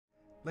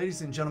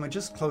Ladies and gentlemen,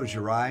 just close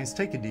your eyes,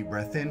 take a deep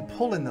breath in,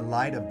 pull in the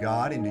light of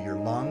God into your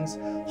lungs,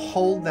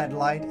 hold that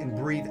light and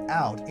breathe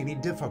out any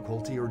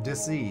difficulty or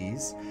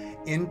disease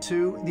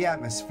into the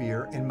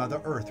atmosphere, and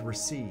Mother Earth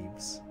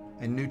receives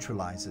and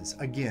neutralizes.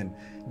 Again,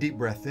 deep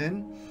breath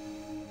in,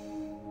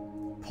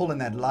 pull in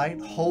that light,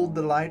 hold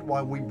the light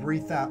while we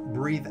breathe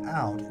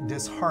out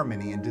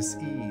disharmony and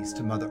dis-ease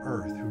to Mother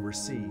Earth who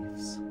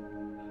receives.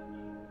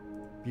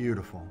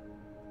 Beautiful.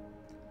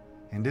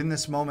 And in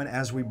this moment,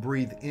 as we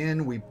breathe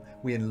in, we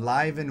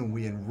enliven and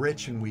we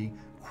enrich and we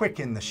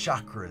quicken the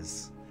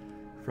chakras.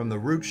 From the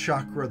root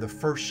chakra, the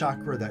first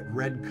chakra, that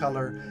red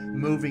color,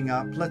 moving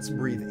up. Let's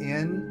breathe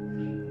in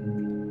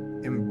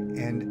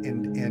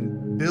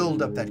and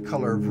build up that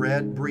color of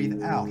red.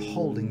 Breathe out,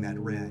 holding that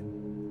red.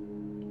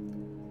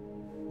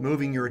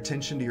 Moving your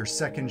attention to your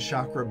second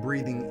chakra,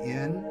 breathing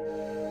in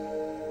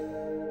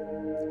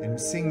and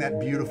seeing that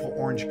beautiful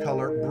orange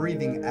color.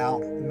 Breathing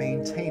out,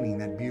 maintaining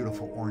that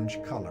beautiful orange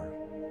color.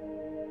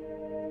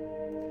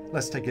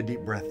 Let's take a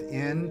deep breath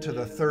in to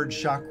the third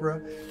chakra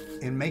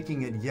and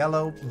making it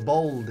yellow,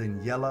 bold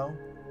and yellow.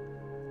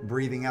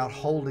 Breathing out,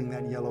 holding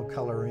that yellow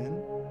color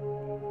in.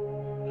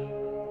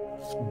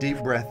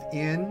 Deep breath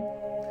in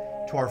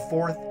to our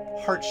fourth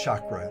heart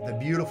chakra, the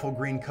beautiful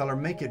green color.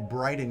 Make it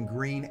bright and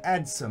green.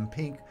 Add some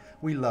pink.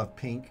 We love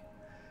pink.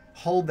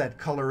 Hold that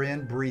color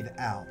in, breathe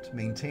out,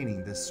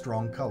 maintaining this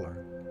strong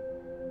color.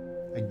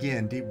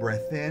 Again, deep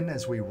breath in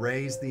as we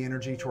raise the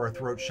energy to our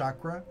throat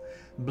chakra.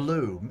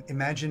 Blue,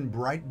 imagine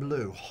bright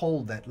blue.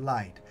 Hold that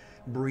light.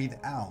 Breathe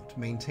out,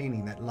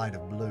 maintaining that light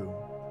of blue.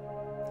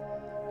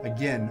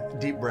 Again,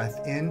 deep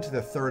breath into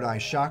the third eye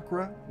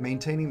chakra,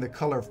 maintaining the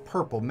color of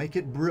purple. Make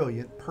it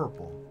brilliant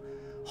purple.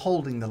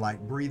 Holding the light,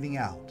 breathing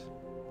out.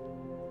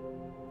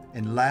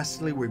 And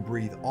lastly, we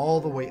breathe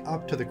all the way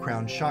up to the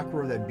crown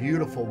chakra, that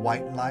beautiful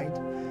white light.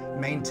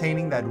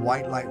 Maintaining that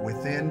white light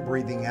within,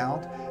 breathing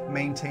out,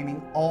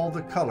 maintaining all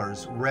the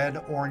colors,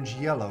 red, orange,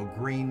 yellow,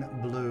 green,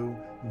 blue,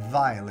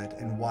 violet,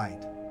 and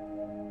white.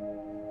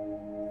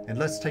 And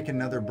let's take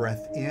another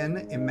breath in.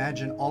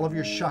 Imagine all of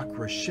your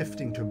chakras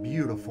shifting to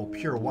beautiful,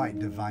 pure white,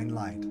 divine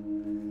light.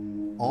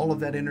 All of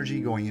that energy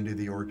going into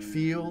the auric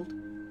field,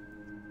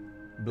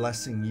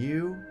 blessing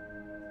you,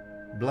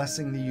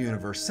 blessing the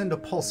universe. Send a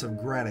pulse of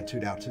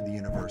gratitude out to the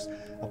universe,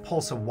 a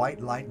pulse of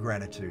white light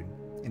gratitude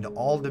into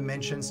all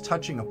dimensions,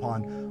 touching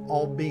upon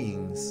all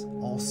beings,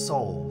 all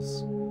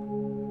souls.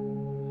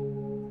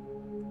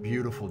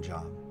 Beautiful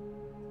job.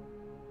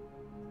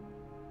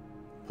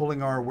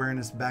 Pulling our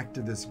awareness back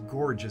to this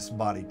gorgeous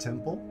body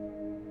temple.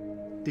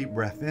 Deep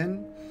breath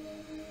in,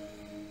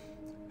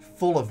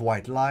 full of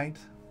white light.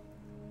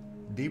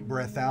 Deep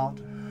breath out.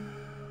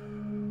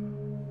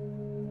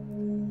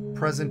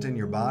 Present in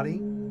your body,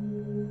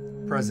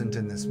 present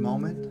in this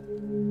moment.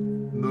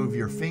 Move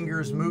your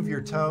fingers, move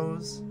your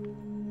toes.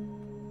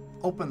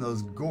 Open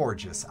those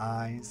gorgeous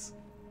eyes.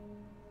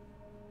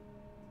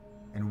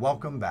 And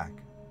welcome back.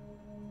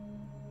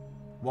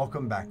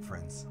 Welcome back,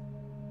 friends.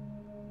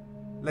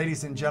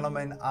 Ladies and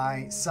gentlemen,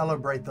 I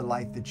celebrate the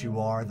light that you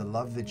are, the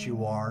love that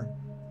you are.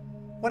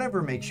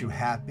 Whatever makes you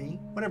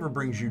happy, whatever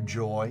brings you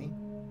joy,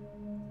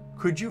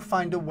 could you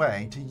find a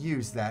way to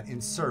use that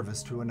in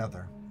service to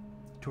another,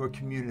 to a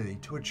community,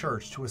 to a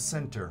church, to a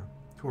center,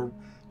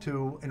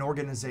 to an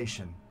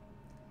organization?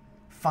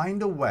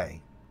 Find a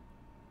way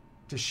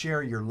to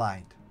share your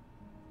light.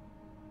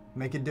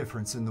 Make a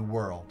difference in the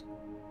world.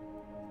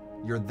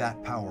 You're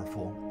that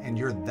powerful and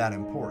you're that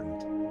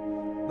important.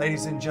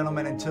 Ladies and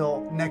gentlemen,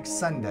 until next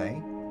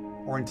Sunday,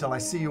 or until I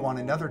see you on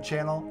another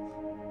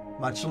channel,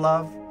 much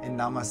love and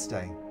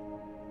namaste.